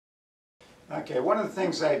Okay, one of the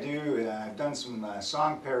things I do, I've done some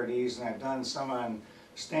song parodies, and I've done some on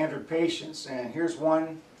standard patients, and here's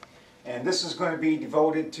one, and this is going to be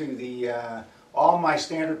devoted to the all my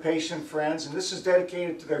standard patient friends, and this is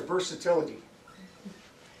dedicated to their versatility.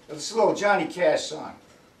 It's a little Johnny Cash song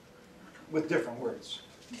with different words.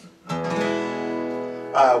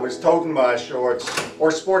 I was toting my shorts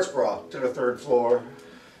or sports bra to the 3rd floor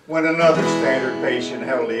when another standard patient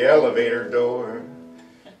held the elevator door.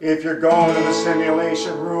 If you're going to the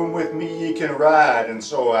simulation room with me, you can ride. And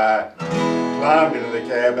so I climbed into the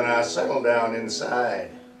cab and I settled down inside.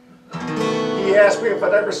 He asked me if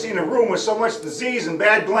I'd ever seen a room with so much disease and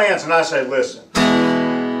bad glands, and I said, listen,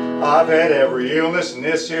 I've had every illness in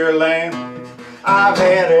this here land. I've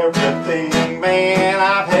had everything, man.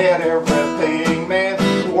 I've had everything, man.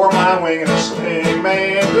 Wore my wing in a sling,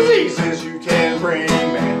 man. Diseases you can bring,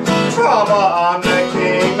 man. Trauma, I'm the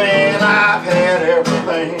king, man. I've had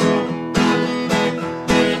everything.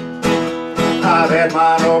 I've had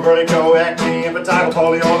mono, vertigo, acne, hepatitis,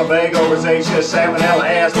 polio, lumbago, rosacea, salmonella,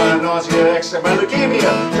 asthma, nausea, eczema,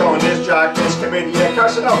 leukemia, jaundice, jaundice, chlamydia,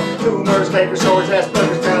 carcinoma, tumors, canker, sores,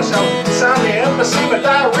 Asperger's, penicillin, insomnia, emphysema,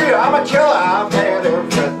 diarrhea. I'm a killer. I've had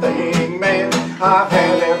everything, man. I've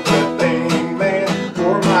had everything, man.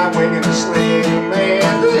 Wore my wing in a sling,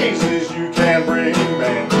 man. Diseases you can bring,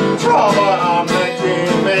 man. Trauma, I'm the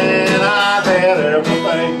king, man. I've had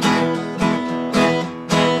everything.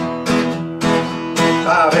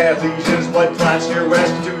 I've had lesions, blood clots, ear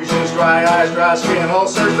contusions, dry eyes, dry skin,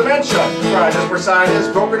 ulcers, dementia, arthritis,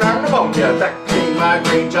 bursitis, broken arm, pneumonia, back pain,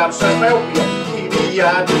 migraine, job stress, myopia, TB,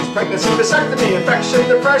 diabetes, pregnancy, vasectomy, infection,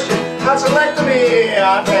 depression, tonsillectomy.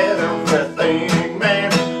 I've had everything,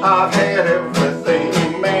 man. I've had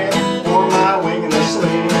everything, man. Wore my wing in a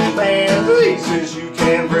sling, man. Diseases you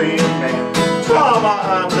can bring, man. Trauma,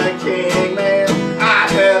 I'm the king, man.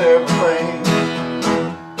 I've had everything.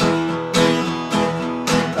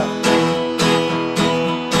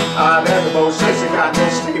 I've had tuberculosis,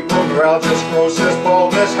 incontinence, stapler, neuralgia, sclerosis,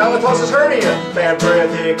 baldness, halitosis, hernia, bad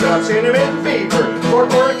breath, hiccups, intermittent fever,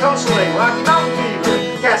 court-ordered counseling, Rocky Mountain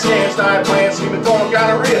fever, CAT scans, diet plans, hematoma,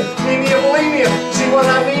 gonorrhea, anemia, bulimia. See what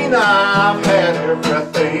I mean? I've had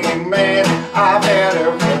everything, man. I've had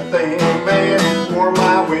everything, man. Wore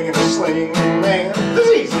my wing in a sling, man.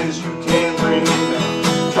 Diseases you can bring,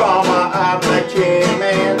 man. Trauma, I'm the king,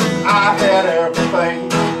 man. I've had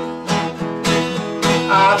everything.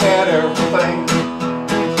 I've had everything.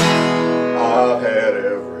 I've had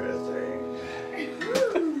everything.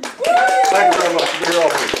 Thank you very much. You're all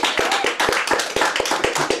free.